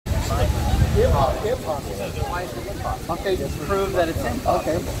Impossible. Why is it impossible? Okay, Just prove that it's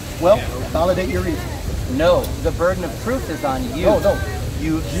impossible. okay. Well, validate your reason. No, the burden of proof is on you. No.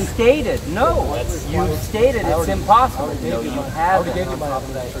 You stated, no, you stated it's impossible. No, you haven't.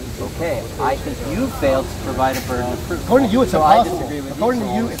 Okay, I think you failed to provide a burden of proof. According to you, it's so I impossible. disagree with According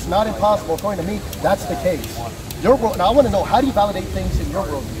to you, it's not impossible. According to me, that's the case. Your world. Now, I want to know, how do you validate things in your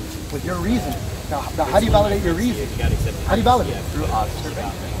worldview with your reason? Now, how do you validate your reason? How do you validate it? Through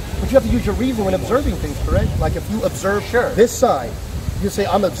observation. But you have to use your reason when observing things, correct? Like if you observe this sign, you say,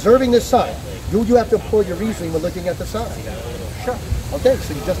 I'm observing this sign. You have to employ your reasoning when looking at the sign. Sure. Okay,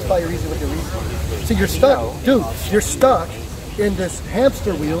 so you justify your reason with your reason. So you're stuck, dude, you're stuck in this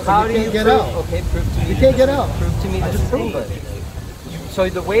hamster wheel and you can't get out. Okay, prove to me. You can't get out. Prove to me this is prove it. English. So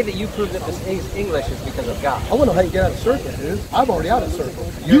the way that you prove that this is English is because of God. I want to know how you get out of circle, dude. I'm already out of circle.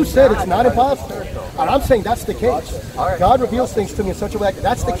 You said it's not impossible. And I'm saying that's the case. All right. God reveals things to me in such a way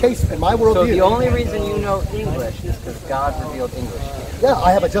that's the case in my worldview. So the only reason you know English is because God revealed English to you. Yeah,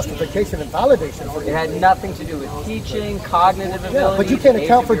 I have a justification and validation for it. It had nothing to do with teaching, cognitive ability. Yeah, but you can't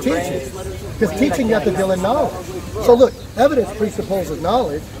account for teaching. Because teaching, you have to deal in knowledge. So look, evidence presupposes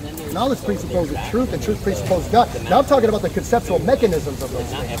knowledge. Knowledge presupposes truth, and truth presupposes God. Now I'm talking about the conceptual mechanisms of those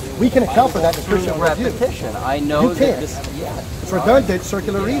things. We can account for that in Christian worldview. Repetition. I know you can't. It's redundant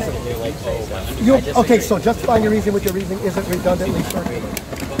circular reasoning. Okay, so justifying your reasoning with your reasoning isn't redundantly circular.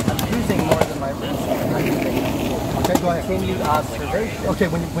 I'm using more than my reasoning. Okay, go ahead. Continued observation. Okay,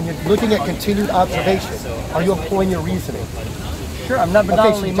 when you're looking at continued observation, are you employing your reasoning? Sure, I'm not, but okay,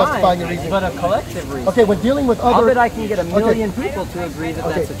 not so only justifying mine, your reasoning. but a collective reason. Okay, when dealing with other... I'll bet I can get a million people to agree that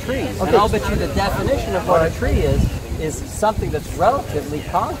that's a tree. And I'll bet you the definition of what a tree is something that's relatively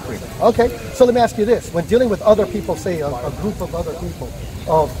concrete. Okay, so let me ask you this. When dealing with other people, say a group of other people,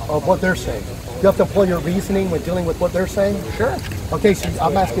 of what they're saying, you have to employ your reasoning when dealing with what they're saying? Sure. Okay, so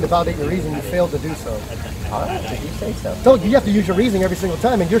I'm asking to validate your reasoning. You failed to do so. All right, did you say so? So you have to use your reasoning every single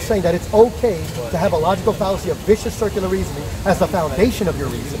time, and you're saying that it's okay to have a logical fallacy of vicious circular reasoning as the foundation of your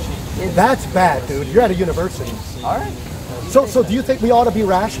reasoning. That's bad, dude. You're at a university. All right. So do you think we ought to be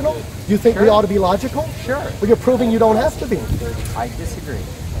rational? Do you think we ought to be logical? Sure. Well, you're proving you don't have to be. I disagree.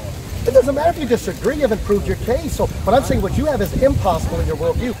 It doesn't matter if you disagree, you haven't proved your case. So, but I'm saying what you have is impossible in your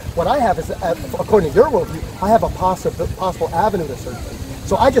worldview. What I have is, according to your worldview, I have a possible avenue to certain things.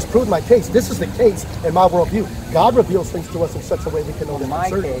 So I just proved my case. This is the case in my worldview. God reveals things to us in such a way we can know that my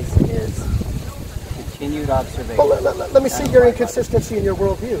case is continued observation. Well, let me see your inconsistency in your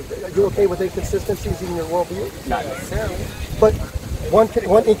worldview. Are you okay with inconsistencies in your worldview? Not necessarily. But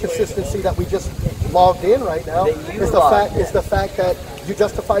one inconsistency that we just logged in right now is the fact that you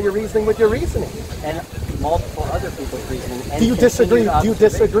justify your reasoning with your reasoning. And multiple other people's reasoning. And do you disagree? Do you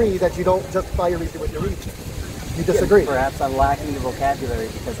disagree that you don't justify your reasoning with your reasoning? You disagree? Perhaps I'm lacking the vocabulary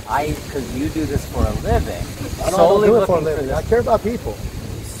because you do this for a living. I don't do it for a living. I care about people.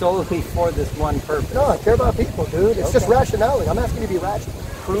 Solely for this one purpose. No, I care about people, dude. It's just rationality. I'm asking you to be rational.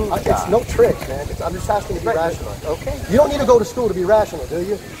 It's no trick, man. I'm just asking you to be rational. Okay. You don't need to go to school to be rational, do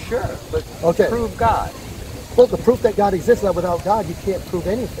you? Sure, but prove God. Well, the proof that God exists, that without God you can't prove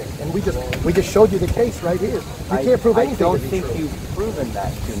anything. And we just showed you the case right here. You can't prove anything. I don't think you've proven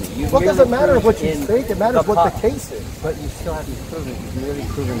that to me. Well, it doesn't matter what you think. It matters what the case is. But you still haven't proven. You've merely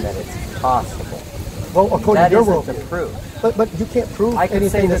proven that it's possible. Well, according to your world, that isn't the proof. But you can't prove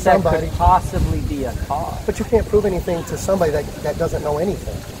anything to somebody. That could possibly be a cause. But you can't prove anything to somebody that doesn't know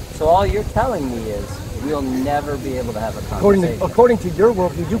anything. So all you're telling me is we'll never be able to have a conversation. According to your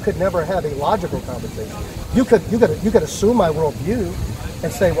worldview, you could never have a logical conversation. You could assume my worldview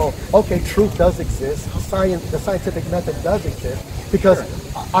and say, well, okay, truth does exist. The scientific method does exist because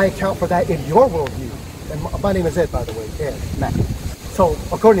I account for that in your worldview. And my name is Ed, by the way, Ed. Matt. So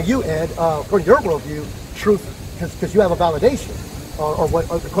according to you, Ed, according to your worldview, truth, because you have a validation, or what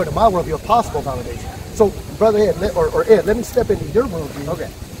according to my worldview, a possible validation. So, brother Ed, or Ed, let me step into your worldview. Okay.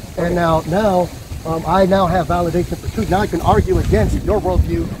 And now I now have validation for truth. Now I can argue against your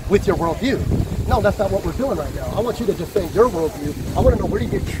worldview with your worldview. No, that's not what we're doing right now. I want you to defend your worldview. I want to know, where do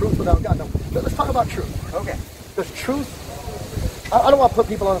you get truth without God? Now, let's talk about truth. Okay. Because truth, I don't want to put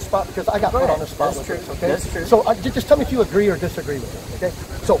people on the spot because I got put on the spot with this, okay? That's true. So just tell me if you agree or disagree with it, okay?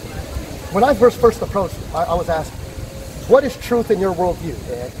 So when I first approached, I was asked, what is truth in your worldview?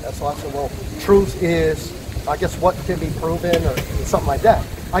 And so I said, well, truth is, I guess, what can be proven or something like that.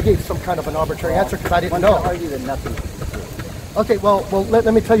 I gave some kind of an arbitrary answer because I didn't know. Argue that nothing is true. Okay, well,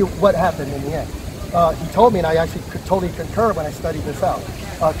 let me tell you what happened in the end. He told me, and I actually could totally concur when I studied this out.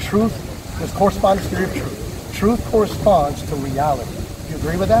 Truth is correspondence theory of truth. Truth corresponds to reality. Do you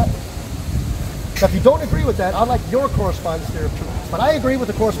agree with that? Now, if you don't agree with that, I'd like your correspondence theory of truth. But I agree with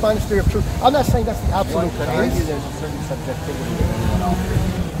the correspondence theory of truth. I'm not saying that's the absolute One could argue case. there's a certain subjectivity that anyone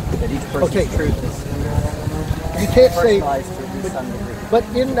offers. That each person's truth is You can't say, personalized to at least some degree. but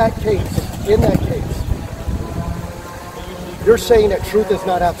in that case, you're saying that truth is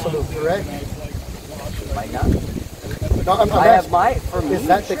not absolute, correct? Might not. No, I'm I have asking, for me, is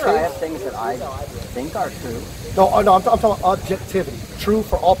that the sure, I case? have things that I think are true. No, I'm talking about objectivity. True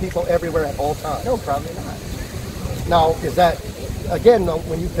for all people everywhere at all times. No, probably not. Now, is that, again,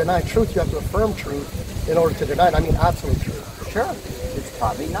 when you deny truth, you have to affirm truth in order to deny it. I mean absolute truth. Sure. It's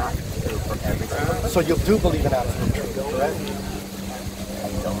probably not true for every single person. So you do believe in absolute truth, correct?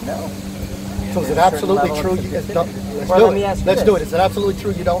 I don't know. So is it There's a certain absolutely level of true? subjectivity. Let's Let me ask you Let's this. do it. Is it absolutely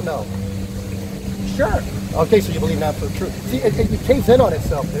true? You don't know. Sure. Okay, so you believe in absolute truth. See, it caves in on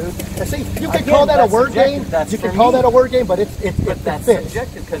itself, dude. And see, you can Again, call that a that's word game. subjective. That's You can for call me. that a word game, but it That's fits.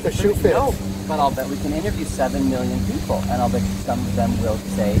 subjective because The shoe fits. No, but I'll bet we can interview 7 million people, and I'll bet you some of them will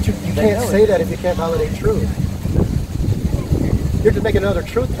say. You they can't know say it. that if you can't validate truth. You're just making another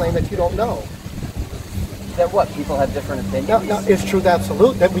truth claim that you don't know. That what? People have different opinions? Now, is truth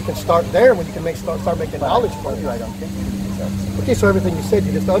absolute? Then we can start there when you can start making But knowledge I for told you I it. don't think it is absolute. Okay, so everything you said,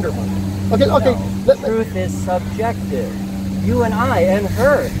 you just undermined. Okay, okay. No, truth is subjective. You and I and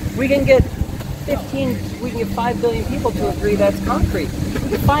her. We can get 5 billion people to agree that's concrete. We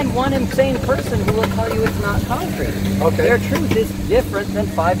can find one insane person who will tell you it's not concrete. Okay. Their truth is different than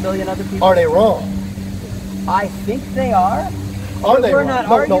 5 billion other people. Are they wrong? I think they are. Are they We're wrong? not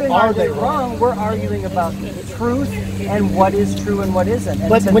No, arguing are are they they wrong. We're arguing about truth and what is true and what isn't. And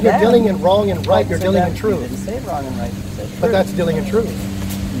But to when you're them- dealing in wrong and right, you're to dealing them, in You truth. didn't say wrong and right. You said truth. But that's dealing in truth.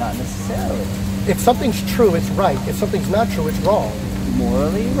 not necessarily. If something's true, it's right. If something's not true, it's wrong.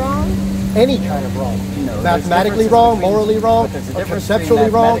 Morally wrong? Any kind of wrong. No. there's Mathematically differences wrong, between- morally wrong, but there's a or difference conceptually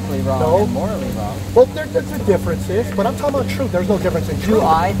between wrong. mathematically wrong No. and morally wrong. Well, there's a difference, but I'm talking about truth. There's no difference in Do truth.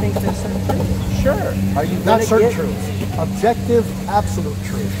 I think there's some truth? Sure. Are you Not gonna certain get truths. Objective, absolute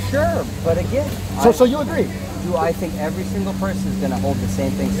truth. Sure, but again, So you agree? do I think every single person is going to hold the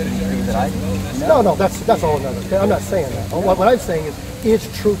same things to be true that I do? No, that's all another thing. I'm not saying that. What I'm saying is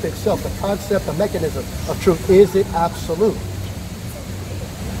truth itself, the concept, the mechanism of truth, is it absolute?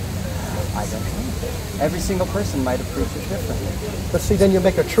 I don't think so. Every single person might approach it differently. But see, then you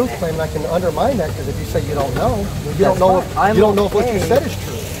make a truth claim, and I can undermine that because if you say you don't know, you don't That's know. fine. I'm You don't know if what you okay. said is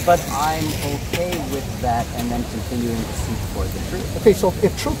true. But I'm okay with that and then continuing to seek for the truth. Okay, so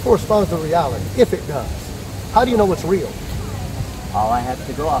if truth corresponds to reality, if it does, how do you know what's real? All I have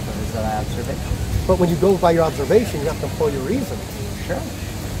to go off of is that observation. But when you go by your observation, you have to employ your reasoning. Sure.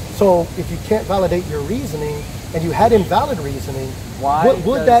 So if you can't validate your reasoning and you had invalid reasoning, Why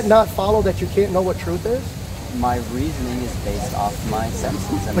would that not follow that you can't know what truth is? My reasoning is based off my senses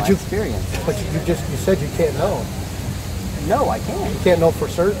and But my you- experience. But you said you can't know. No, I can't. You can't know for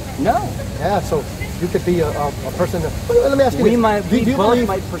certain. No. Yeah, so you could be a person that, let me ask you We this. might, Do we you both believe,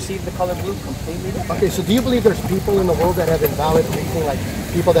 might perceive the color blue completely different. okay, so do you believe there's people in the world that have invalid reasoning, like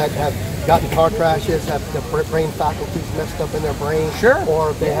people that have gotten car crashes, have the brain faculties messed up in their brain? Sure.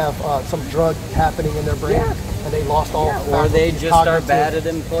 Or they Yeah. have some drug happening in their brain Yeah. and they lost all Or they faculties, just are cognitive- bad at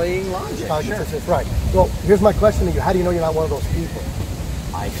employing logic. cognitive Sure. sense. Right. Well, here's my question to you. How do you know you're not one of those people?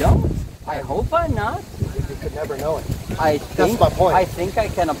 I don't. I hope I'm not. You could never know it. I think, my point. I think I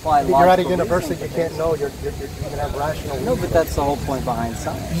can apply logical You're at a university, reasoning you to can't know. You can have rational. No, but that's the whole point behind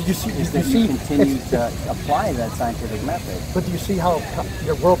science. You see, Is you that see, you continue it's- to apply that scientific method. But do you see how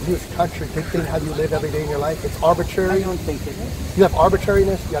your worldview is contradicting how you live every day in your life? It's I arbitrary. don't think it is. You have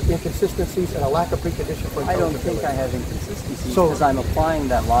arbitrariness, you have inconsistencies, and a lack of precondition for I don't think I intelligibility. have inconsistencies So- because I'm applying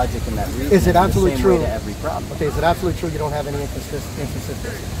that logic and that reasoning Is it the absolutely same true? way to every problem. Okay, is it absolutely true you don't have any inconsistencies?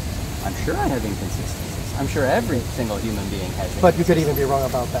 I'm sure I have inconsistencies. I'm sure every single human being has But you could even be wrong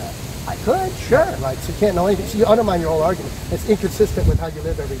about that. I could, sure. Right, so you can't know anything. So you undermine your whole argument. It's inconsistent with how you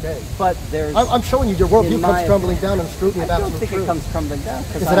live every day. But there's... I'm showing you your worldview In comes my crumbling down in the scrutiny I of don't absolute think truth. it comes crumbling down.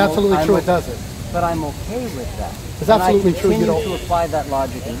 Is it absolutely true? It doesn't. But I'm okay with that. It's absolutely true, you And I don't- continue to apply that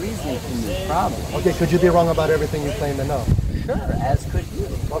logic and reasoning to new problems. Okay, could you be wrong about everything you claim to know? Sure, as could you.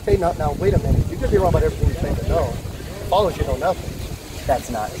 Okay, now wait a minute. You could be wrong about everything you claim to know. It follows you know nothing.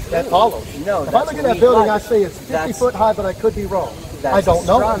 That's not true. That follows. No, If I that's look at that weak building, logic. I say it's 50 That's- foot high, but I could be wrong. That's I don't a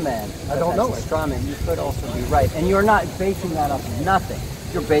know. straw it. man. I don't know That's a it. straw man. You could also be right. And you're not basing that off of nothing.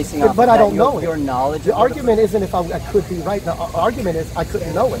 You're basing off But of I that, don't know your it. knowledge. The of what argument isn't if I could be right. The argument is I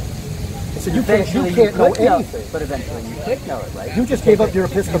couldn't know it. So you Eventually can't know could anything. But eventually you could know it, right? You just gave up your You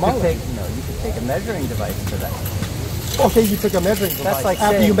could epistemology. take a measuring device to that. Okay, you took a measuring device. That's like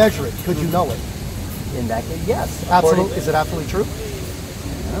After saying- you measure it, could you know it? In that case, yes. Absolute. Is it absolutely true?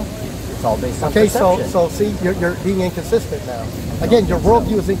 No. It's all based on Okay, perception. so see, you're being inconsistent now. Again, your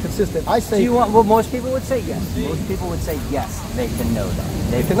worldview is inconsistent. I say, Do you want? Well, most people would say yes. Most people would say yes. They can know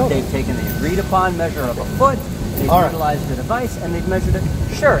that. They've taken the agreed upon measure of a foot. They've All right. utilized the device and they've measured it.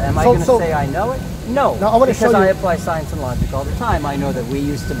 Sure. Am I So- going to so- say I know it? No. Now, I wanna show because I you- apply science and logic all the time. I know that we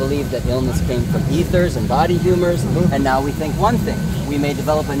used to believe that illness came from ethers and body humors, and now we think one thing. We may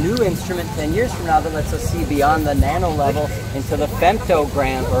develop a new instrument 10 years from now that lets us see beyond the nano level into the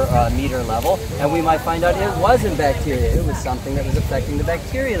femtogram or meter level, and we might find out it wasn't bacteria. It was something that was affecting the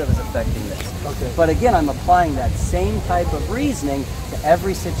bacteria that was affecting this. Okay. But again, I'm applying that same type of reasoning to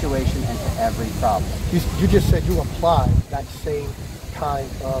every situation and to every problem. you just said you apply that same kind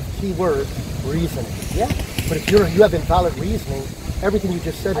of keyword reasoning. Yeah. But if you have invalid reasoning, everything you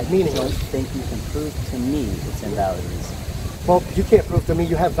just said is I don't meaningless. think you can prove to me it's invalid reason. Well, you can't prove to me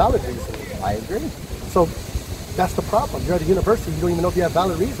you have valid reasoning. I agree. So that's the problem. You're at a university, you don't even know if you have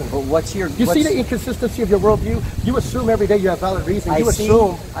valid reasoning. But what's your... You see the inconsistency of your worldview? You assume every day you have valid reasoning. You I see-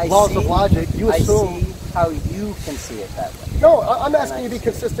 assume I laws see- of logic. You assume... I see how you can see it that way. No, I'm asking you to be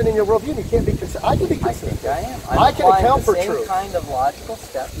consistent in your worldview. You can't be consistent. I can be I consistent. think I am. I'm I can applying account the for same truth. kind of logical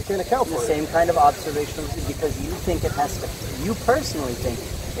steps. You can't account the for it. same kind of observational because you think it has to... You personally think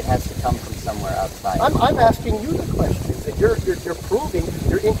it has to come from somewhere outside. I'm asking you the questions, and you're proving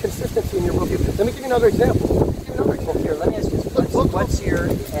your inconsistency in your worldview. Let me give you another example. Here, let me ask you this. What's your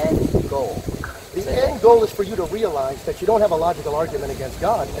end goal? The end goal is for you to realize that you don't have a logical argument against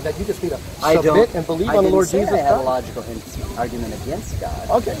God, and that you just need to I submit don't, and believe I on the didn't Lord say Jesus I have a Christ. logical argument against God.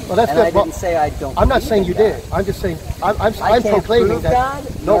 Okay, well that's And good. I didn't say I don't. I'm not believe saying in you God. did. I'm just saying I'm I can't proclaiming prove that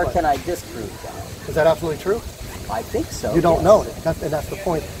God, nor nobody. can I disprove God. Is that absolutely true? I think so. You don't yes. know it. That's the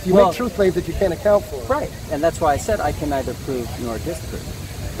point. You Well- make truth claims that you can't account for. Right, and that's why I said I can neither prove nor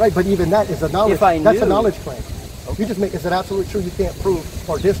disprove. Right, but even that is a knowledge. If I That's a knew- knowledge claim. You just make. Is it absolutely true? You can't prove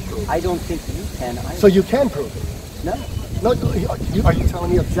or disprove. I don't think you can either. So you can prove it. No. No, are you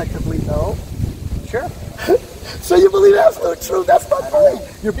telling me objectively no? Sure. So you believe absolute truth? That's not right.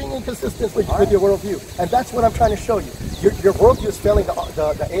 You're being inconsistent with your worldview, and that's what I'm trying to show you. Your worldview is failing the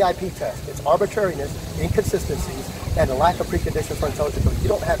AIP test. It's arbitrariness, inconsistencies, and a lack of preconditions for intelligibility. You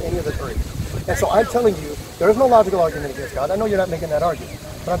don't have any of the three. And so I'm telling you, there is no logical argument against God. I know you're not making that argument,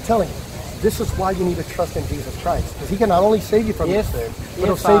 but I'm telling you, this is why you need to trust in Jesus Christ, because He can not only save you from your sin, but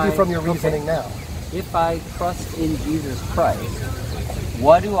He'll save you from your reasoning now. If I trust in Jesus Christ,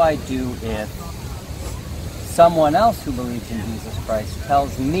 what do I do if someone else who believes in Jesus Christ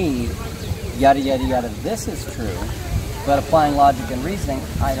tells me, yada, yada, yada, this is true, but applying logic and reasoning,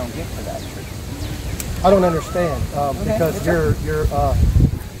 I don't get to that truth? I don't understand because it's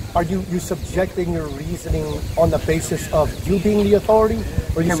are you subjecting your reasoning on the basis of you being the authority,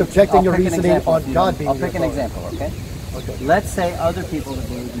 or are you subjecting your reasoning on God being the authority? I'll pick an example, okay? Okay. Let's say other people that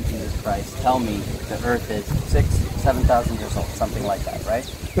believe in Jesus Christ tell me the earth is 7,000 years old, something like that, right?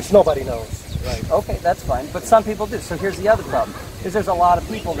 Which nobody knows. Right. Okay, that's fine, but some people do. So here's the other problem, is there's a lot of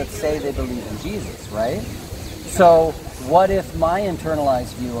people that say they believe in Jesus, right? So what if my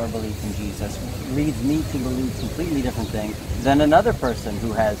internalized view or belief in Jesus leads me to believe completely different things than another person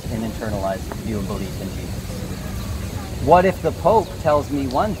who has an internalized view or belief in Jesus? What if the Pope tells me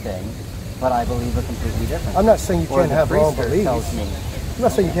one thing, but I believe a completely different? I'm not saying you Or can't the have wrong priester beliefs. tells me. I'm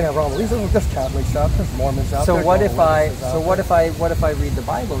not saying you can't have wrong beliefs. There's Catholics out, there's Mormons out So there. what if I? Jehovah's out So what there. if I read the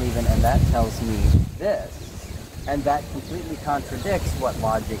Bible even, and that tells me this, and that completely contradicts what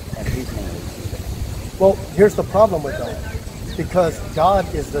logic and reasoning is? Well, here's the problem with that. Because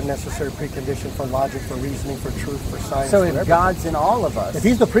God is the necessary precondition for logic, for reasoning, for truth, for science. So for if everything. God's in all of us, If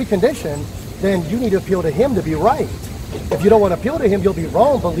He's the precondition, then you need to appeal to Him to be right. If you don't want to appeal to Him, you'll be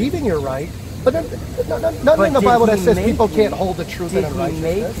wrong, believing you're right. But then, nothing in the did Bible that He says make people me? can't hold the truth Did in He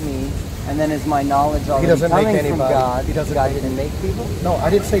righteousness. make me? And then is my knowledge already doesn't make coming from anybody. God? He doesn't God make- didn't make people? No, I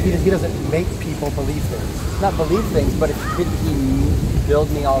didn't say He doesn't make people believe things. Not believe things, but didn't He build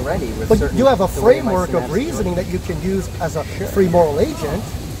me already with But certain... you have a the way my framework of synapses reasoning work? that you can use as a free moral agent.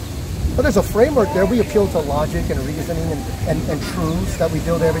 But there's a framework there. We appeal to logic and reasoning and truths that we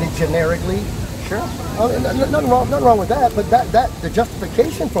build every day generically. Sure. Nothing wrong with that. But that the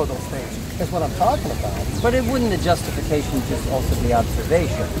justification for those things is what I'm talking about. But it wouldn't the justification just also be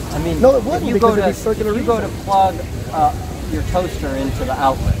observation? I mean, No, it wouldn't, if you because go to, it'd be circular if you go to reasoning. plug your toaster into the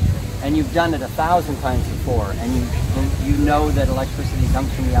outlet, and you've done it 1,000 times before, and you know that electricity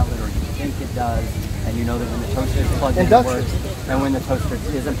comes from the outlet, or you think it does, and you know that when the toaster is plugged in, it Induction. works, and when the toaster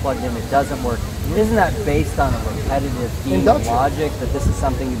isn't plugged in, it doesn't work. Isn't that based on a repetitive theme of Induction. logic that this is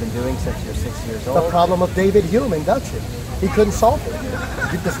something you've been doing since you're 6 years The old? problem of David Hume, induction. He couldn't solve it.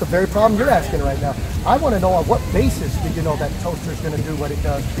 That's the very problem you're asking right now. I want to know on what basis did you know that toaster is going to do what it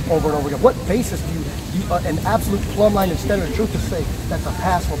does over and over again? What basis do you an absolute plumb line and standard of truth to say that the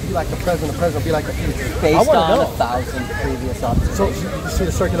past will be like the present will be like the future? I Based want on to know. 1,000 previous So observations. you see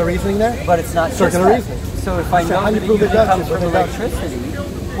the circular reasoning there? But it's not Circular just that. reasoning. So if I So know how you that it prove usually induction comes from with induction?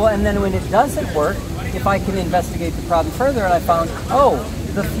 electricity, well, and then when it doesn't work, if I can investigate the problem further and I found, oh,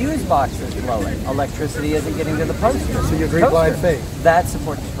 the fuse box is blowing. Electricity isn't getting to the poster. So you agree toaster. blind faith? That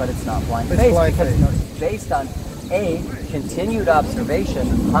supports, but it's not blind It's faith blind because faith. it's based on A, continued observation,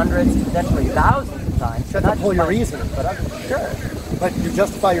 hundreds, potentially thousands of times. You have not to pull just your mine, reasoning. but others. Sure. But you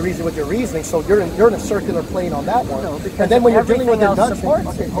justify your reasoning with your reasoning, so you're in a circular plane on that one. No, because and then when you're dealing with everything else induction,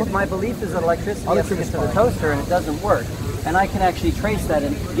 supports it. okay, If my belief is that electricity I'll has let to you get to the respond. toaster and it doesn't work, and I can actually trace that,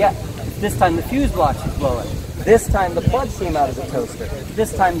 and yeah, this time the fuse box is blowing. This time the plug came out of the toaster.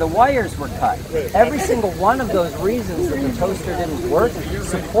 This time the wires were cut. Every single one of those reasons that the toaster didn't work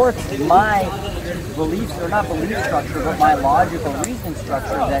supports my beliefs, or not belief structure, but my logical reasoning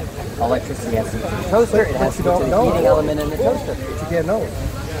structure that electricity has to get to the toaster, it has to get to the heating element in the toaster. but you can't know it.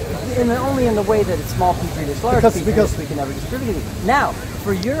 Only in the way that it's small petri dish, large Because- petri because- dish, we can never distribute it. Now,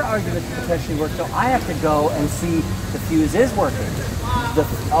 for your argument to potentially work, so I have to go and see the fuse is working.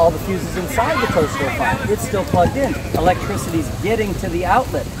 All the fuses inside the toaster are fine. It's still plugged in. Electricity's getting to the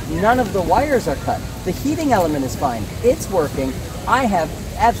outlet. None of the wires are cut. The heating element is fine. It's working. I have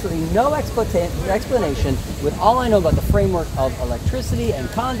absolutely no explanation with all I know about the framework of electricity and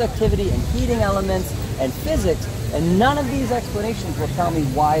conductivity and heating elements and physics, and none of these explanations will tell me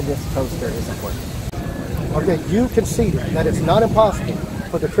why this toaster isn't working. Okay, you conceded that it's not impossible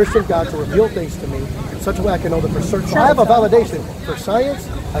for the Christian God to reveal things to me in such a way I can know them for certain. So I have a validation for science,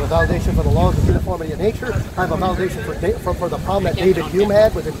 I have a validation for the laws of uniformity of nature, I have a validation for the problem that David Hume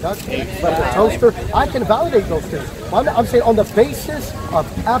had with induction, from the toaster. I can validate those things. I'm saying on the basis of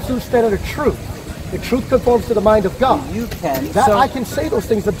absolute standard of truth. The truth conforms to the mind of God. You can. That So- I can say those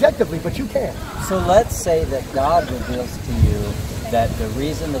things objectively, but you can't. So let's say that God reveals to you that the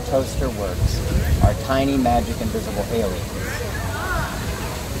reason the toaster works are tiny, magic, invisible aliens.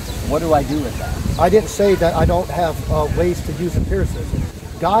 What do I do with that? I didn't say that I don't have ways to use empiricism.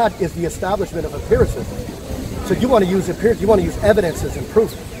 God is the establishment of empiricism. So you want to use you want to use evidences and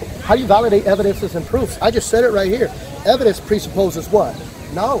proofs. How do you validate evidences and proofs? I just said it right here. Evidence presupposes what?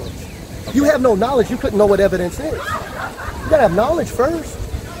 Knowledge. You have no knowledge, you couldn't know what evidence is. You gotta have knowledge first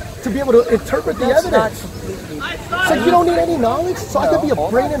to be able to interpret the That's not evidence. completely. So you don't need any knowledge? So I could be a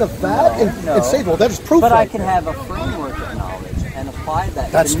hold brain on. in a vat No. and say, well, that is proof. But I right can there. have a framework of knowledge and apply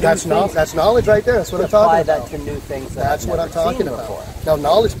that That's to new that's things. that's knowledge right there. That's what I'm Apply talking that about. to new things that That's I've what I'm never talking seen about. before. Now,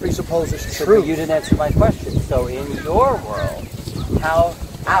 knowledge presupposes So truth. you didn't answer my question. So in your world, how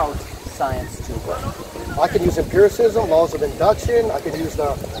out science to work? I can use empiricism, laws of induction. I can use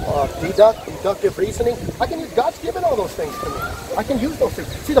the deductive reasoning. I can use God's given all those things to me. I can use those things.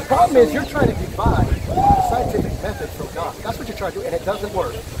 See, the problem is you're trying to divide the scientific method from God. That's what you're trying to do, and it doesn't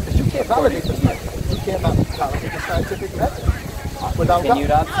work because you can't validate the method. You can't validate the scientific method without God.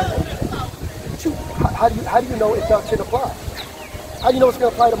 Continued observation. But how do you know induction applies? How do you know it's going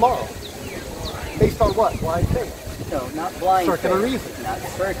to apply tomorrow? Based on what? Blind faith. No, not blind Circular faith. reasoning. Not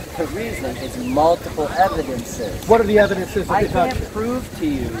circular reasoning. It's multiple evidences. What are the evidences of I induction? can't prove to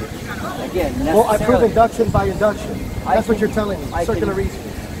you, again, necessarily. Well, I prove induction by induction. I That's what can- you're telling me. I Circular can- reasoning.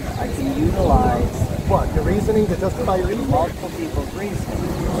 I can utilize What? Your reasoning to justify your reasoning? multiple people's reasoning.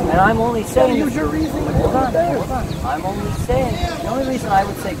 And I'm only saying... use your reasoning. Hold on, hold on. I'm only saying, the only reason I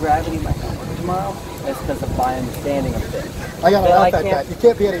would say gravity might not work tomorrow is because of my understanding of things. I got to But I laugh at can't- that. You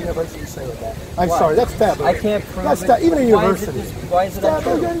can't be at a university saying that. I'm Why? sorry, that's taboo. I can't prove That's it. even a Why is it university. why is it Taboo.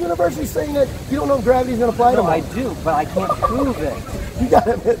 untrue? You're at a university saying that you don't know if gravity's going to apply No, tomorrow. I do, but I can't prove it. You got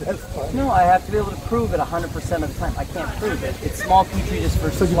to admit that's fine. No, I have to be able to prove it 100% of the time. I can't prove it. It's small petri dish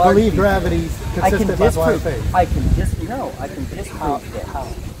versus So you large believe petri. gravity's I can consistent by blind disprove. faith? I can I can disprove things.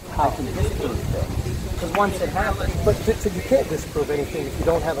 I can disprove things. Because once it happens, But so you can't disprove anything if you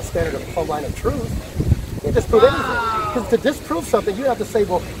don't have a standard of plumb line of truth. You can't disprove anything. Because to disprove something, you have to say,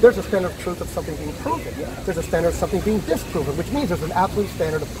 well, there's a standard of truth of something being proven. There's a standard of something being disproven, which means there's an absolute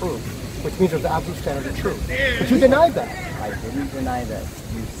standard of proof, which means there's an absolute standard of truth. But you denied that. I didn't deny that.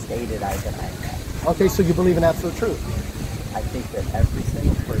 You stated I denied that. Okay, so you believe in absolute truth. I think that every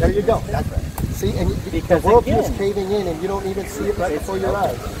single person There you go. is different. See, and Because the worldview is again- caving in, and you don't even see it right before your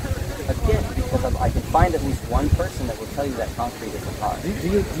eyes. again, because I can find at least one person that will tell you that concrete is a car.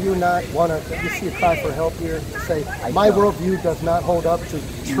 Do you not want to, you see a cry for help here to say, my worldview does not hold up to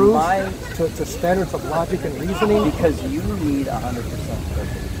truth, to standards of logic and reasoning? Because you need 100%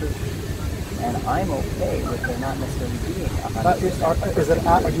 perfect truth. And I'm okay with there not necessarily being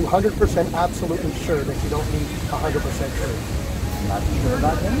 100%. Are you 100% absolutely sure that you don't need 100% truth? I'm not sure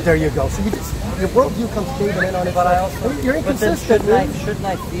about him. There you go. So your worldview comes caving in on it. But I also, you're inconsistent. Shouldn't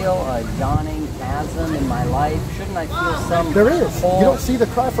I feel a yawning chasm in my life? Shouldn't I feel some? There is. You don't see the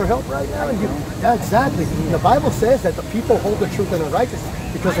cry for help right now. Yeah, exactly. The Bible says that the people hold the truth and the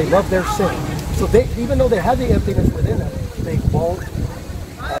righteousness because they love their sin. So even though they have the emptiness within them, they won't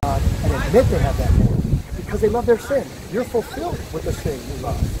and admit they have that more because they love their sin. You're fulfilled with the sin you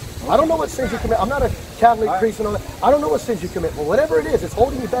love. I don't know what sins you commit. I'm not a Catholic priest and all that. I don't know what sins you commit. But whatever it is, it's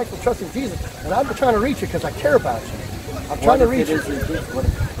holding you back from trusting Jesus. And I'm trying to reach you because I care about you. I'm trying to reach you.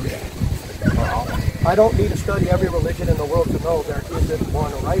 I don't need to study every religion in the world to know there isn't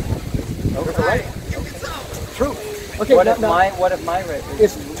one right one. There's a right one. True. Okay. What if my right religion?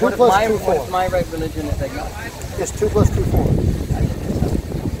 It's 2 plus 2, 4. What if my right religion is agnostic? It's 2 plus 2, 4.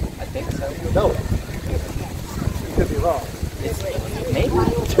 I think so. No. You could be wrong. Maybe.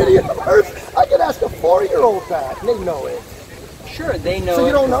 To the universe. I could ask a 4-year-old that. They know it. Sure, they know so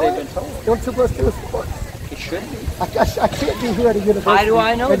you don't it know they've it? been told. You know 2 plus 2 is 4. It should be. I can't be here at a university. How do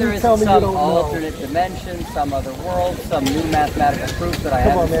I know there is some alternate dimension, some other world, some new mathematical proof that I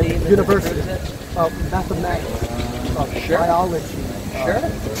haven't seen? University. Mathematics. Biology. Sure.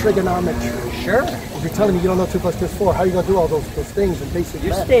 Trigonometry. Sure. If you're telling me you don't know 2 plus 2 is 4, how are you going to do all those things in basic math?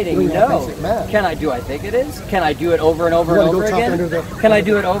 You're stating no. Basic math. Can I do I think it is? Can I do it over and over and over again? Can I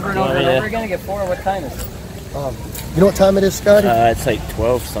do it over and over and over again and get 4? What time is it? You know what time it is, Scotty? It's like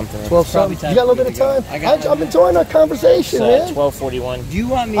 12 something. 12 something. You got a little bit of time? I'm enjoying our conversation, man. 12:41. Do you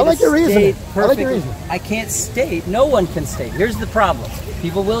want me I like to your reasoning. state perfectly? I like your reasoning. I can't state. No one can state. Here's the problem.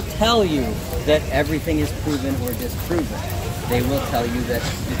 People will tell you that everything is proven or disproven. They will tell you that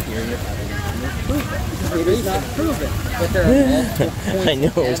the theory of evolution is proven. It is not proven. But there are multiple points I knew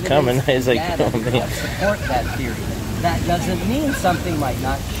it was coming. I was like, oh man. Support that theory. That doesn't mean something might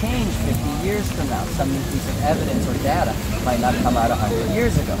not change 50 years from now. Some new piece of evidence or data might not come out 100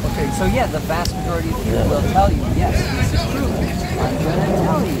 years ago. Okay, so yeah, the vast majority of people will tell you, yes, this is true. I'm going to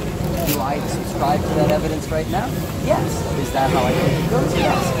tell you. Do I subscribe to that evidence right now? Yes. Is that how I think it goes?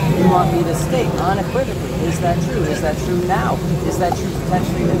 Yes. You want me to state unequivocally, is that true? Is that true now? Is that true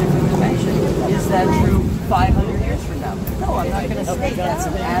potentially in a different dimension? Is that true 500 years from now? No, I'm not going to state that's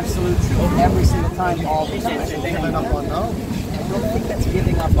an absolute truth every single time, all the time. Giving up on knowledge. I don't think that's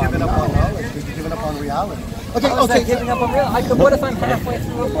giving up on knowledge. You're giving up on reality. Okay, giving up on reality. What if I'm halfway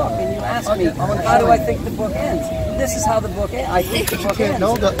through a book and you ask me, how do I think the book ends? This is how the book ends. I think the book ends.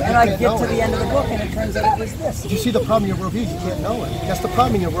 And I get to the end of the book and it turns out it was this. You see the problem in your worldview, you can't know it. That's the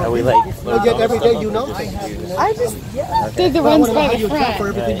problem in your worldview. We like, yet every day you know things. I just did the ones by the you account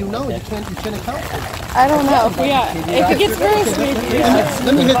for front. everything you know. You can't account for it. I don't know. Yeah, if it gets gross, maybe.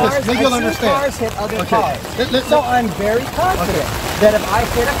 Let me hit this. Maybe you'll understand. Cars hit other cars. So I'm very confident that if I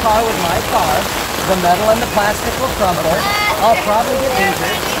hit a car with my car, the metal and the plastic will crumble. I'll probably get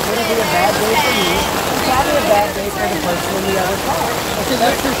injured. It'll be a bad day for me. It's probably a bad day for the person in the other car. Okay,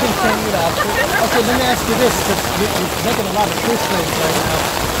 that's your continued option. Okay, let me ask you this, because you're making a lot of truth claims right now,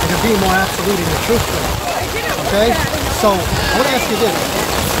 and you're being more absolute in your truth claims. Okay? So, I want to ask you this.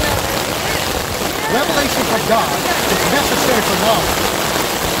 Revelation from God is necessary for knowledge.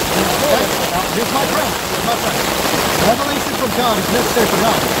 Here's my friend. Revelation from God is necessary for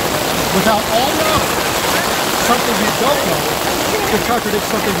knowledge. Without all knowledge, something you don't know could contradict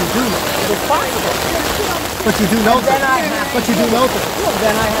something you do know. It's possible. But you do know that. But you do know that. Well,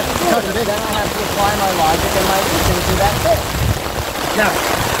 then I have to apply my logic and my reasoning to that thing. Now,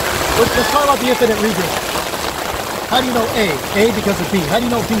 let's talk about the infinite regress. How do you know A? A because of B. How do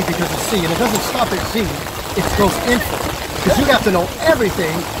you know B because of C? And it doesn't stop at Z. It goes infinite. Because you have to know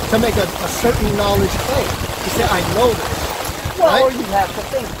everything to make a certain knowledge claim. You say, I know this. Well, right? or you have to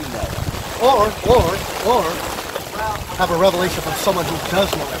think you know. Or have a revelation from someone who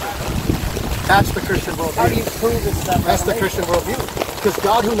does know everything. That's the Christian worldview. How do you prove it's that That's the Christian worldview. Because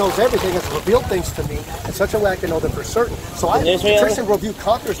God, who knows everything, has revealed things to me in such a way I can know them for certain. So the Christian worldview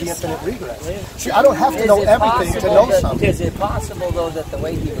conquers the infinite regress. See, I don't have to know everything to know something. Is it possible, though, that the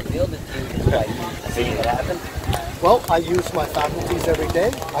way He revealed it to you is by you seeing it happen? Well, I use my faculties every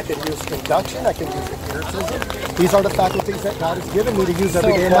day. I can use induction. I can use empiricism. These are the faculties that God has given me to use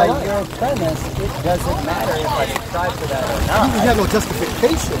every day in my life. So by your premise, it doesn't matter if I subscribe to that or You not. have no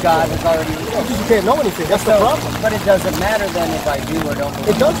justification. God has already revealed. Because you can't know anything. That's the problem. But it doesn't matter then if I do or don't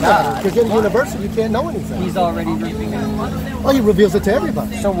believe It does in matter, God. because in the university you can't know anything. He's already revealed. Well, he reveals it to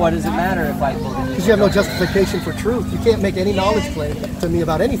everybody. So what does it matter if I believe? Because you have no justification for truth. You can't make any knowledge claim to me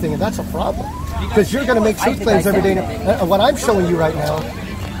about anything, and that's a problem. Because you're going to make truth claims every day. And what I'm showing you right now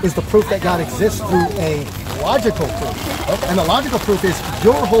is the proof that God exists through a logical proof. And the logical proof is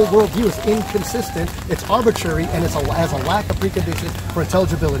your whole worldview is inconsistent, it's arbitrary, and has a lack of preconditions for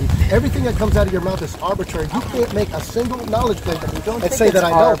intelligibility. Everything that comes out of your mouth is arbitrary. You can't make a single knowledge claim and say that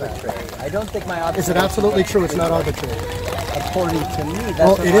I know that. I don't think my observation Is it absolutely true? It's not arbitrary. According to me, that's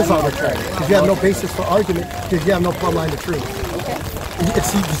Well, what it is I'm arbitrary because you have no basis for argument because you have no plumb line of truth.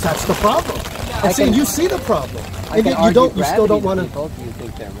 That's the problem. And see, you see the problem. And yet you don't. You still don't want to. Do you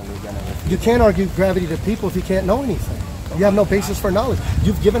think they're really going to? You can't argue gravity to people if you can't know anything. You have no basis for knowledge.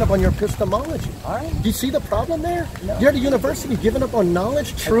 You've given up on your epistemology. All right. Do you see the problem there? No. You're at a university giving up on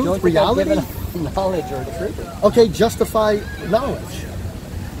knowledge, truth, I don't think reality. I've given up knowledge or truth. Okay, justify knowledge.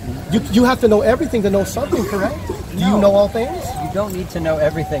 You have to know everything to know something, correct? Do you know all things? You don't need to know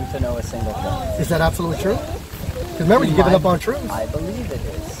everything to know a single thing. Is that absolutely true? Because remember, you're giving up on truth. I believe it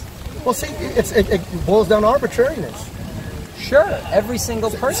is. Well, see, it boils down to arbitrariness. Sure, every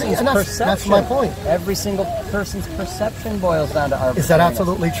single person's and perception. that's my point. Every single person's perception boils down to arbitrariness. Is that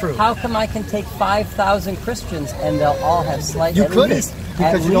absolutely true? How come I can take 5,000 Christians and they'll all have slight? You couldn't,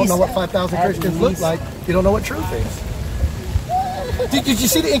 because you don't know what 5,000 Christians look like. You don't know what truth is. Did you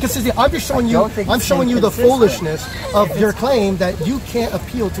see the inconsistency? I'm just showing you. I'm showing you the foolishness of your claim that you can't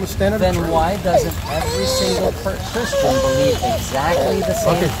appeal to a standard of Then truth. why doesn't every single Christian believe exactly the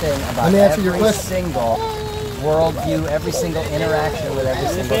same thing about Let me answer your every question. single worldview, every single interaction with every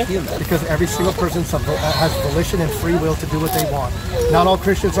single human? Because every single person has volition and free will to do what they want. Not all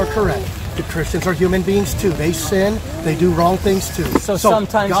Christians are correct. The Christians are human beings too. They sin. They do wrong things too. So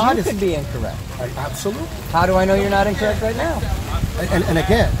sometimes God you could be incorrect. Absolutely. How do I know you're not incorrect right now? And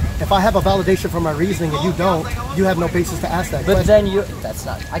again, if I have a validation for my reasoning and you don't, you have no basis to ask that But question. then that's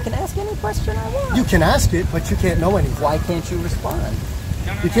not, I can ask any question I want. You can ask it, but you can't know anything. Why can't you respond?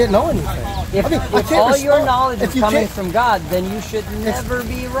 You can't know anything. If all your knowledge is coming from God, then you should never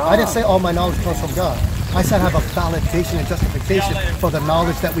be wrong. I didn't say all my knowledge comes from God. I said I have a validation and justification for the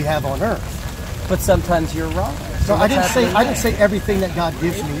knowledge that we have on earth. But sometimes you're wrong. So I didn't say everything that God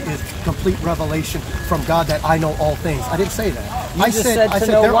gives me is complete revelation from God that I know all things. I didn't say that. You just said to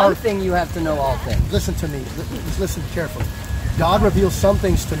know one thing, you have to know all things. Listen to me. Listen carefully. God reveals some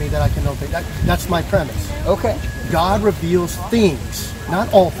things to me that I can know things. That's my premise. Okay. God reveals things,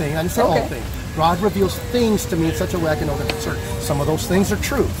 not all things. I didn't say all Okay. things. God reveals things to me in such a way I can know that they're certain. Some of those things are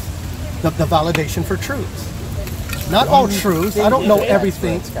truth. The validation for truth. Not all truth. I don't know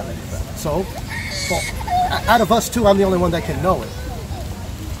everything. So, well, out of us two, I'm the only one that can know it.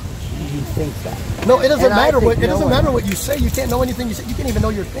 You think that? No, it doesn't And I matter think what. It no doesn't one- matter what you say. You can't know anything you say. You can't even know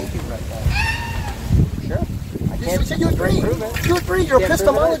you're thinking right now. Sure. I can't. You agree. prove it. You agree. Your Can't prove it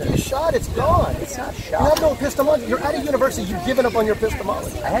epistemology either. is shot. It's gone. It's not You shot. have no epistemology. You're at a university. You've given up on your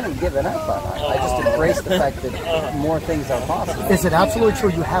epistemology. I haven't given up on it. I just embrace the fact that more things are possible. Is it absolutely true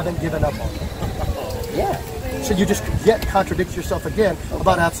you haven't given up on it? Yeah. So you just yet contradict yourself again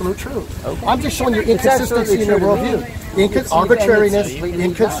about absolute truth. Okay. I'm just showing you It's inconsistency in your absolutely true to worldview. me. It's Arbitrariness, completely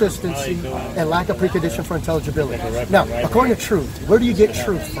inconsistency, and lack of precondition for intelligibility. Now, according to truth, where do you get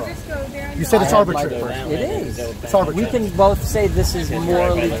truth from? You said it's I have my arbitrary. It is. It's arbitrary. We can both say this is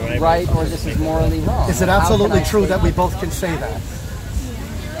morally right or this is morally wrong. Is it How can absolutely I true say that we both can say that?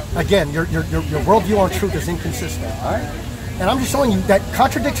 Again, your worldview on truth is inconsistent. All right. And I'm just showing you that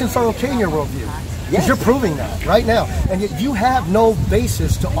contradictions are okay in your worldview. Because Yes. you're proving that right now. And yet you have no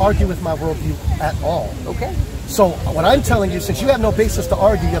basis to argue with my worldview at all. Okay. So what I'm telling you, since you have no basis to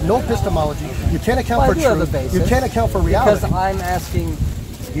argue, you have no epistemology, you can't account Well, I for do have a truth, basis. you can't account for reality. Because I'm asking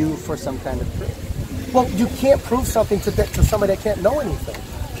you for some kind of proof. Well, you can't prove something to somebody that can't know anything.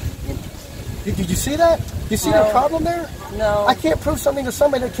 Did you see that? You see the No. problem there? No. I can't prove something to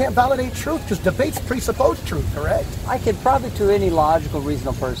somebody that can't validate truth, because debates presuppose truth, correct? I could probably, to any logical,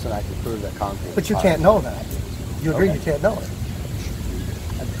 reasonable person, I could prove that concrete. But you is can't hard. know that. You agree Okay. you can't know it.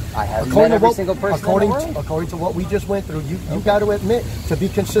 I haven't met every single person in the world. According to what we just went through, you got to admit, to be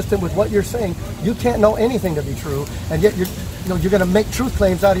consistent with what you're saying, you can't know anything to be true, and yet you're going to make truth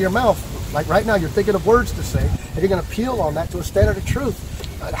claims out of your mouth. Like right now, you're thinking of words to say, and you're going to appeal on that to a standard of truth.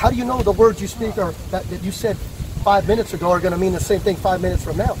 How do you know the words you speak or that you said 5 minutes ago are going to mean the same thing 5 minutes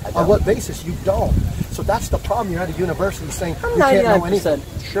from now? On what basis? You don't. So that's the problem. You're at a university saying I'm you can't know anything.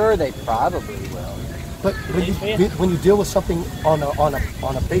 99% sure they probably will. But when you deal with something on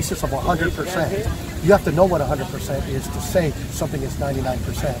a basis of 100%, You have to know what 100% is to say something is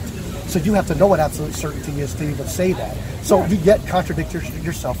 99%. So you have to know what absolute certainty is to even say that. So you yet contradict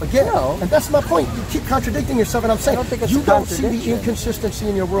yourself again. No. And that's my point. You keep contradicting yourself, and I'm saying I don't think it's you a don't see the contradiction. inconsistency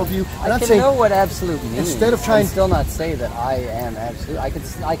in your worldview. And I I'm can saying know what absolute means. instead of trying, and still not say that I am absolute.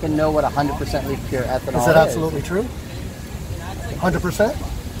 I can know what 100% pure ethanol is that absolutely true? 100%?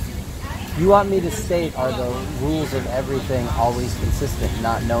 You want me to state, are the rules of everything always consistent,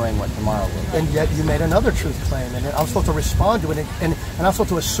 not knowing what tomorrow will be? And yet you made another truth claim, and I'm supposed to respond to it, and I'm supposed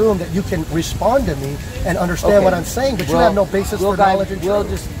to assume that you can respond to me and understand Okay. what I'm saying, but you have no basis for knowledge and We'll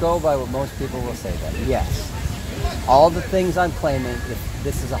truth. just go by what most people will say then. Yes. All the things I'm claiming, if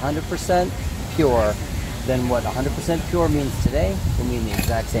this is 100% pure, then what 100% pure means today will mean the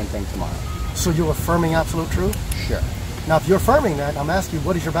exact same thing tomorrow. So you're affirming absolute truth? Sure. Now, if you're affirming that, I'm asking you,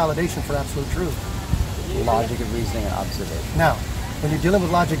 what is your validation for absolute truth? Logic of reasoning and observation. Now, when you're dealing with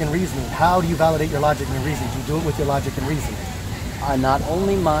logic and reasoning, how do you validate your logic and reasoning? Do you do it with your logic and reasoning? Not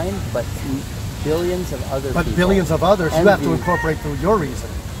only mine, but billions of other people. But billions of others, you And have to you. incorporate through your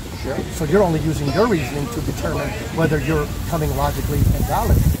reasoning. Sure. So you're only using your reasoning to determine whether you're coming logically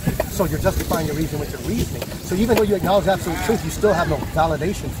invalid. So you're justifying your reasoning with your reasoning. So even though you acknowledge absolute truth, you still have no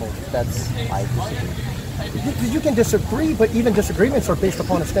validation for it. I disagree. You can disagree, but even disagreements are based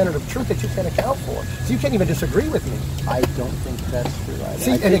upon a standard of truth that you can't account for. So you can't even disagree with me. I don't think that's true.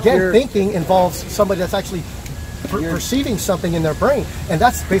 See, and again, thinking involves somebody that's actually perceiving something in their brain, and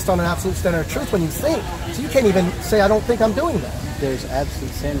that's based on an absolute standard of truth when you think. So you can't even say, I don't think I'm doing that. There's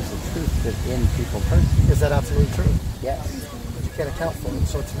absolute standards of truth within people personally. Is that absolutely true? Yes. But you can't account for it,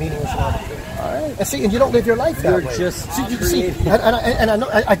 so it's meaningless and arbitrary. All right. And see, and you don't live your life that You're way. just see, creating- and I know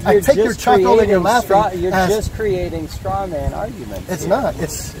I You're take your just chuckle and your creating laughing. You're as, just creating straw man arguments. It's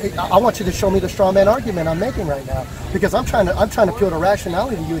here. not. I want you to show me the straw man argument I'm making right now, because I'm trying to appeal to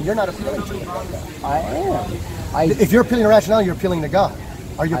rationality to you, and you're not appealing to it. I am. If you're appealing to rationality, you're appealing to God.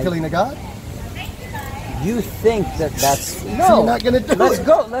 Are you appealing to God? You think that's no? So you're not going to do Let's it.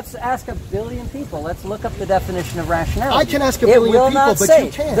 go. Let's ask a billion people. Let's look up the definition of rationality. I can ask a billion it will people, not but say,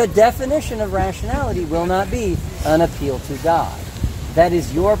 you can't. The definition of rationality will not be an appeal to God. That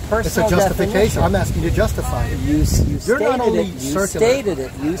is your It's personal a justification. definition. I'm asking you to justify it. You stated not only it. You circular. stated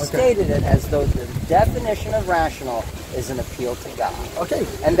it. You Okay. stated it as though the definition of rational is an appeal to God. Okay.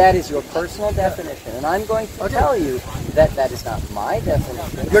 And that is your personal definition. And I'm going to tell you that that is not my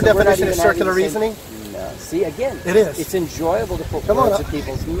definition. Your So we're not definition is even having circular the same- reasoning? No. See, again, It is. It's enjoyable to put Come on, words in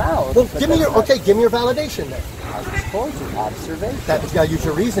people's mouths. Well, but give me that's your not- give me your validation then. I just told you, observation. That you got to use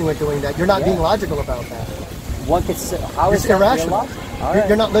your reasoning when doing that. You're not being logical about that. One could say, how is It's that irrational. illogical? All right.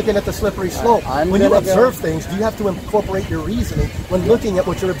 You're not looking at the slippery slope. I'm When you gonna observe go- things, do you have to incorporate your reasoning when looking at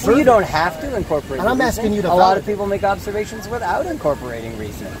what you're Well, observing? you don't have to incorporate. And I'm the asking reasoning. you to A lot of validate. people make observations without incorporating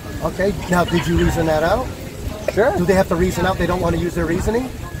reasoning. Okay. Now, did you reason that out? Sure. Do they have to reason out they don't want to use their reasoning?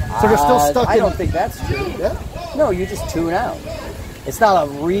 So they're still stuck I in. don't think that's true. Yeah. No, you just tune out. It's not a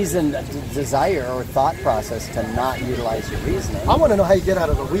reasoned desire or thought process to not utilize your reasoning. I want to know how you get out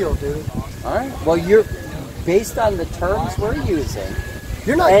of the wheel, dude. All right. Well, you're based on the terms we're using.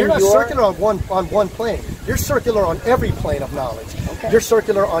 You're not circular on one plane. You're circular on every plane of knowledge. Okay. You're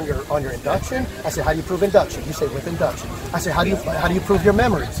circular on your induction. I say, how do you prove induction? You say, with induction. I say, how do you prove your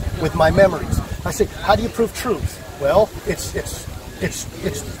memories? With my memories. I say, how do you prove truth? Well, it's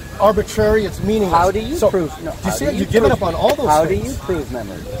arbitrary. It's meaningless. How do you prove? No, you see, you've given up on all those How things. do you prove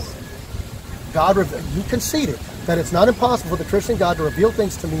memories? You conceded that it's not impossible for the Christian God to reveal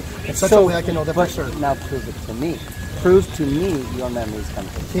things to me in such a way I can know them for certain. Now prove it to me. Prove to me your memories come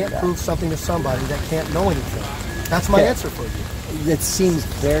from You can't God. prove something to somebody that can't know anything. That's my Okay. answer for you. It seems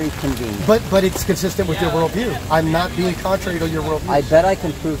very convenient. But it's consistent with your worldview. I'm not being contrary to your worldview. I bet I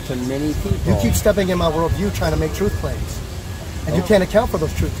can prove to many people. You keep stepping in my worldview trying to make truth claims. And you can't account for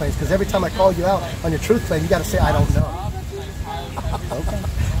those truth claims because every time I call you out on your truth claim, you got to say, I don't know. Okay.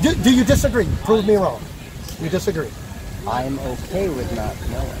 Do you disagree? Prove me wrong. You disagree. I'm okay with not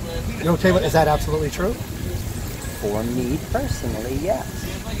knowing. You're okay with, is that absolutely true? For me personally, yes.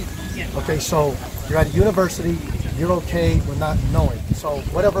 Okay, so you're at a university, you're okay with not knowing. So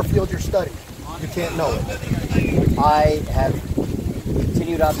whatever field you're studying, you can't know it. I have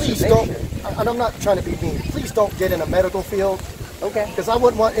continued Please observation. don't, and I'm not trying to be mean, please don't get in a medical field. Okay. Because I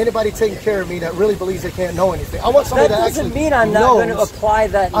wouldn't want anybody taking care of me that really believes they can't know anything. I want somebody That that doesn't actually mean I'm not knows. going to apply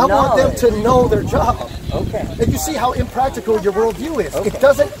that I want them knowledge. to know their job. Okay. And you see how impractical your worldview is. Okay. It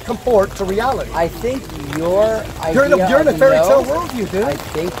doesn't comport to reality. I think your idea You're in a of fairy tale no, worldview, dude. I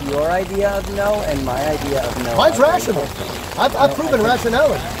think your idea of no and my idea of no. Mine's are very rational. different. I've proven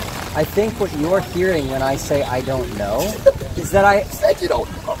rationality. I think what you're hearing when I say I don't know is that I Said you don't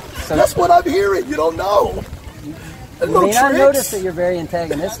know. So that's what I'm hearing. You don't know. You may not notice that you're very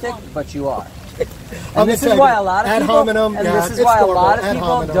antagonistic, but you are. And this is why a lot of people, this is why a lot of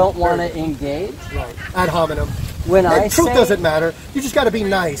people don't want to engage. Right. Ad hominem. When I truth say, doesn't matter. You just got to be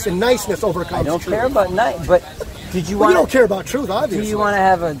nice, and niceness overcomes I don't truth. care about nice, but did you Well, want? you don't care about truth, obviously. Do you want to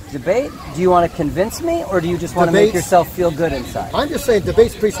have a debate? Do you want to convince me, or do you just want to make yourself feel good inside? I'm just saying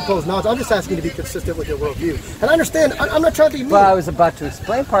debates presuppose knowledge. I'm just asking you to be consistent with your worldview. And I understand. I'm not trying to be mean. Well, I was about to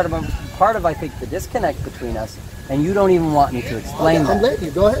explain part of I think the disconnect between us, and you don't even want me to explain that. I'm letting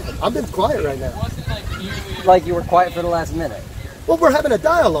you. Go ahead. I've been quiet right now. Like you were quiet for the last minute. Well, we're having a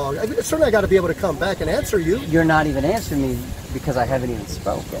dialogue. Certainly, I got to be able to come back and answer you. You're not even answering me because I haven't even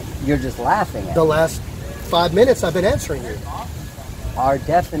spoken. You're just laughing at the me. last 5 minutes, I've been answering you. Our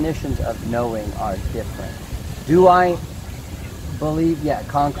definitions of knowing are different. Do I believe,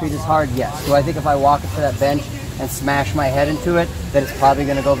 concrete is hard? Yes. Do I think if I walk up to that bench and smash my head into it, that it's probably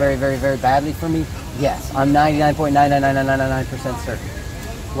going to go very, very, very badly for me? Yes. I'm 99.99999% certain.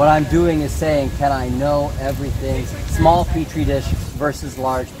 What I'm doing is saying, can I know everything? Small petri dish versus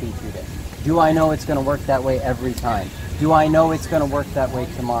large petri dish. Do I know it's going to work that way every time? Do I know it's going to work that way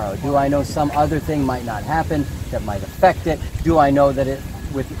tomorrow? Do I know some other thing might not happen that might affect it? Do I know that it,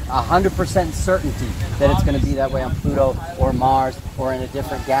 with 100% certainty, that it's going to be that way on Pluto or Mars or in a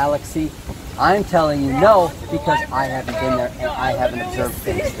different galaxy? I'm telling you no, because I haven't been there and I haven't observed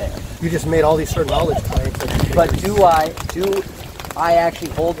things there. You just made all these certain knowledge claims. But do I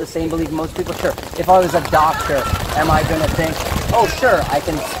actually hold the same belief most people? Sure. If I was a doctor, am I going to think, oh, sure, I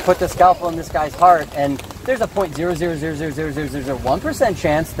can put the scalpel in this guy's heart, and there's a 0.000000001%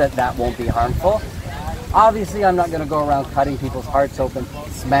 chance that that won't be harmful? Obviously, I'm not going to go around cutting people's hearts open,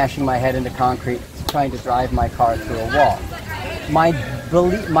 smashing my head into concrete, trying to drive my car through a wall. My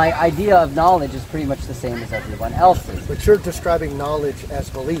idea of knowledge is pretty much the same as everyone else's. But you're describing knowledge as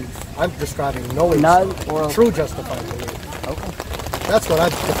belief. I'm describing knowing. True justifying belief. Okay. That's what I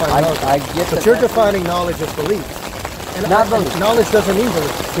define knowledge. I get but you're defining knowledge as belief. And not belief. Knowledge doesn't mean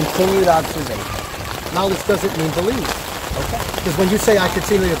belief. Continued observation. Knowledge doesn't mean belief. Okay. Because when you say I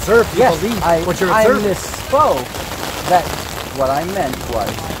continually observe, you believe what you're observing. I misspoke. That what I meant was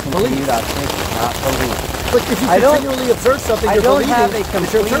continued observation, not belief. But if you continually observe something, you're believing that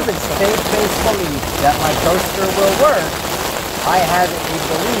you're observing something. Faith-based belief that my toaster will work. I have a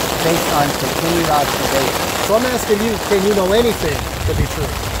belief based on continued observation. So I'm asking you, can you know anything to be true?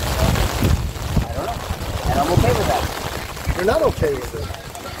 I don't know. And I'm okay with that. You're not okay with it.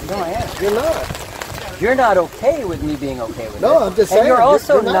 No, I am. You're not. You're not okay with me being okay with it. No, I'm just saying. And you're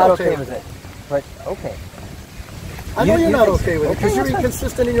also you're not okay with it. But okay. I know you're not okay with it because you're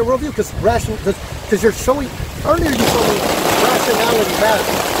inconsistent in your worldview. Because you're showing. Earlier you told me rationality matters,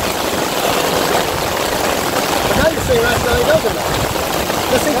 but now you're saying rationality doesn't matter.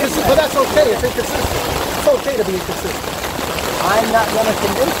 That's inconsistent, but that's okay. It's inconsistent. It's okay to be inconsistent. I'm not going to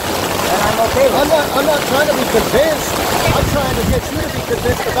convince you, and I'm okay with it. I'm not trying to be convinced. I'm trying to get you to be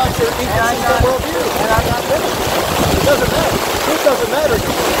convinced about your inconsistent worldview. And I'm not going to. It doesn't matter. Truth doesn't matter.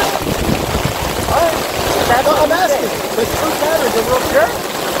 All right. I'm asking, does truth matter in the worldview?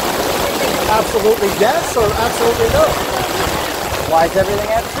 Absolutely yes or absolutely no? Why is everything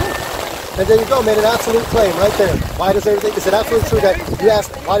absolute? And there you go, made an absolute claim right there. Why does everything, is it absolutely true that you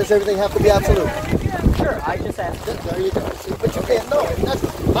asked, why does everything have to be absolute? Sure, I just asked it. There you go. See, but you can't know.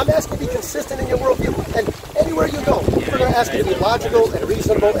 I'm asking you to be consistent in your worldview. And anywhere you go, people are going to ask you to be logical and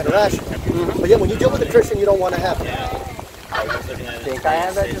reasonable and rational. But yet when you deal with a Christian, you don't want to have it. I think I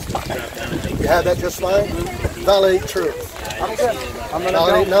have that just fine. You have that just fine? Validate truth. I'm good. I'm going to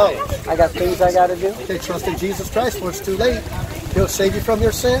Validate knowledge. I got things I got to do. Okay, trust in Jesus Christ before it's too late. He'll save you from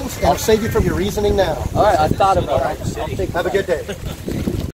your sins and he'll save you from your reasoning now. All right, I thought about it. Have a good day.